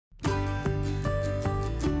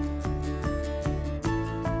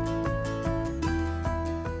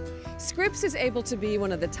Scripps is able to be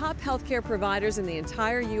one of the top healthcare providers in the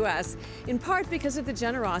entire U.S., in part because of the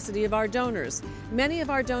generosity of our donors. Many of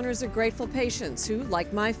our donors are grateful patients who,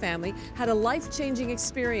 like my family, had a life-changing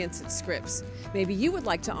experience at Scripps. Maybe you would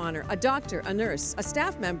like to honor a doctor, a nurse, a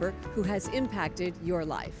staff member who has impacted your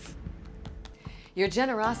life. Your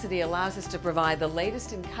generosity allows us to provide the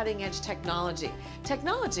latest in cutting-edge technology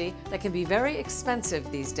that can be very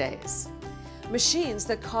expensive these days. Machines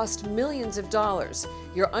that cost millions of dollars.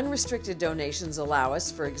 Your unrestricted donations allow us,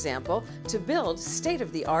 for example, to build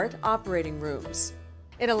state-of-the-art operating rooms.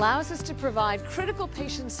 It allows us to provide critical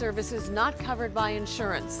patient services not covered by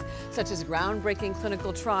insurance, such as groundbreaking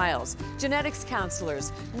clinical trials, genetics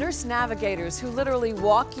counselors, nurse navigators who literally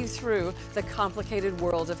walk you through the complicated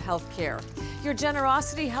world of healthcare. Your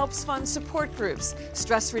generosity helps fund support groups,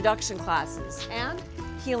 stress reduction classes, and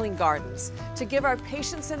healing gardens to give our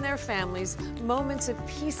patients and their families moments of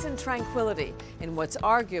peace and tranquility in what's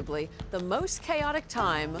arguably the most chaotic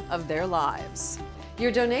time of their lives.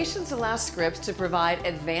 Your donations allow Scripps to provide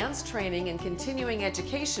advanced training and continuing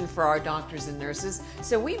education for our doctors and nurses,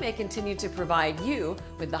 so we may continue to provide you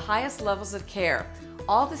with the highest levels of care.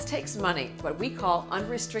 All this takes money, what we call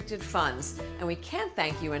unrestricted funds, and we can't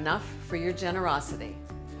thank you enough for your generosity.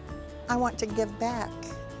 I want to give back.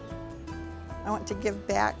 I want to give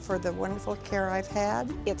back for the wonderful care I've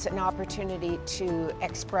had. It's an opportunity to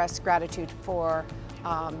express gratitude for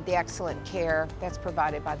the excellent care that's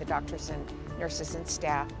provided by the doctors and nurses and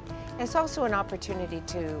staff. And it's also an opportunity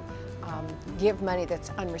to give money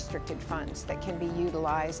that's unrestricted funds that can be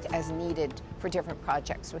utilized as needed for different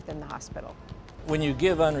projects within the hospital. When you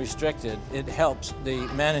give unrestricted, it helps the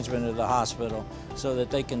management of the hospital so that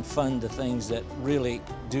they can fund the things that really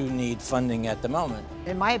do need funding at the moment.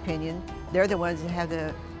 In my opinion, they're the ones that have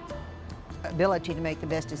the ability to make the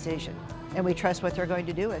best decision, and we trust what they're going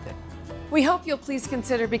to do with it. We hope you'll please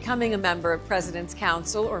consider becoming a member of President's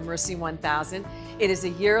Council or Mercy 1000. It is a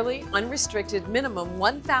yearly, unrestricted, minimum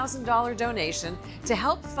 $1,000 donation to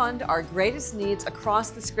help fund our greatest needs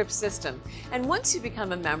across the Scripps system. And once you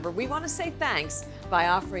become a member, we want to say thanks by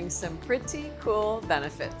offering some pretty cool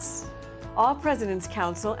benefits. All President's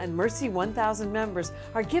Council and Mercy 1000 members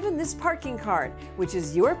are given this parking card, which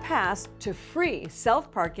is your pass to free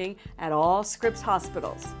self-parking at all Scripps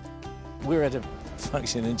hospitals. We're at a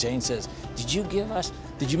function and Jane says, did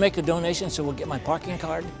you make a donation so we'll get my parking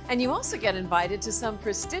card? And you also get invited to some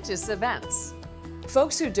prestigious events.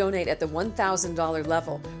 Folks who donate at the $1,000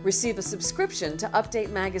 level receive a subscription to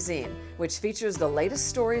Update magazine, which features the latest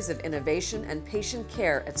stories of innovation and patient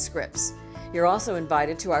care at Scripps. You're also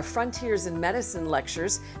invited to our Frontiers in Medicine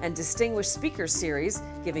lectures and Distinguished Speaker series,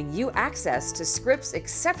 giving you access to Scripps'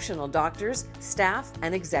 exceptional doctors, staff,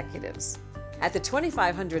 and executives. At the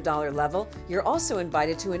 $2,500 level, you're also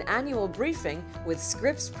invited to an annual briefing with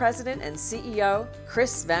Scripps President and CEO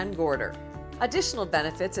Chris Van Gorder. Additional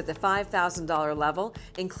benefits at the $5,000 level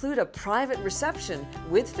include a private reception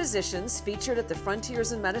with physicians featured at the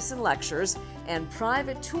Frontiers in Medicine lectures and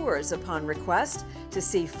private tours upon request to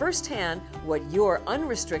see firsthand what your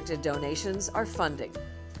unrestricted donations are funding.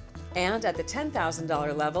 And at the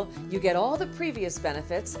 $10,000 level, you get all the previous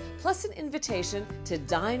benefits, plus an invitation to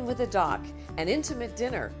dine with a doc, an intimate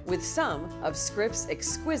dinner with some of Scripps'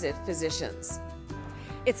 exquisite physicians.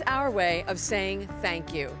 It's our way of saying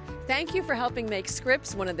thank you. Thank you for helping make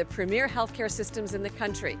Scripps one of the premier healthcare systems in the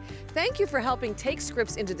country. Thank you for helping take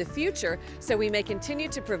Scripps into the future so we may continue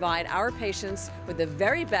to provide our patients with the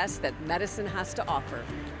very best that medicine has to offer.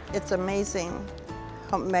 It's amazing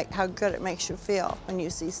how good it makes you feel when you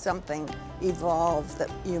see something evolve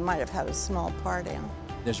that you might have had a small part in.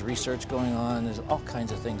 There's research going on, there's all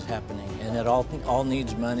kinds of things happening, and it all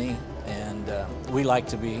needs money, and we like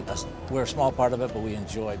to be, we're a small part of it, but we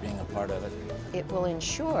enjoy being a part of it. It will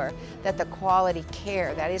ensure that the quality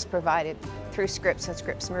care that is provided through Scripps and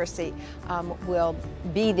Scripps Mercy will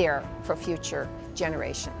be there for future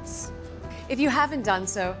generations. If you haven't done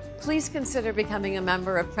so, please consider becoming a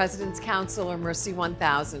member of President's Council or Mercy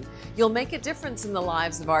 1000. You'll make a difference in the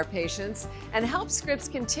lives of our patients and help Scripps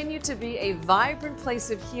continue to be a vibrant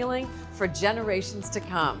place of healing for generations to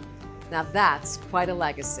come. Now that's quite a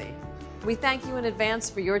legacy. We thank you in advance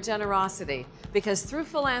for your generosity, because through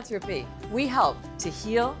philanthropy, we help to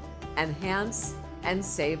heal, enhance, and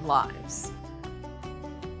save lives.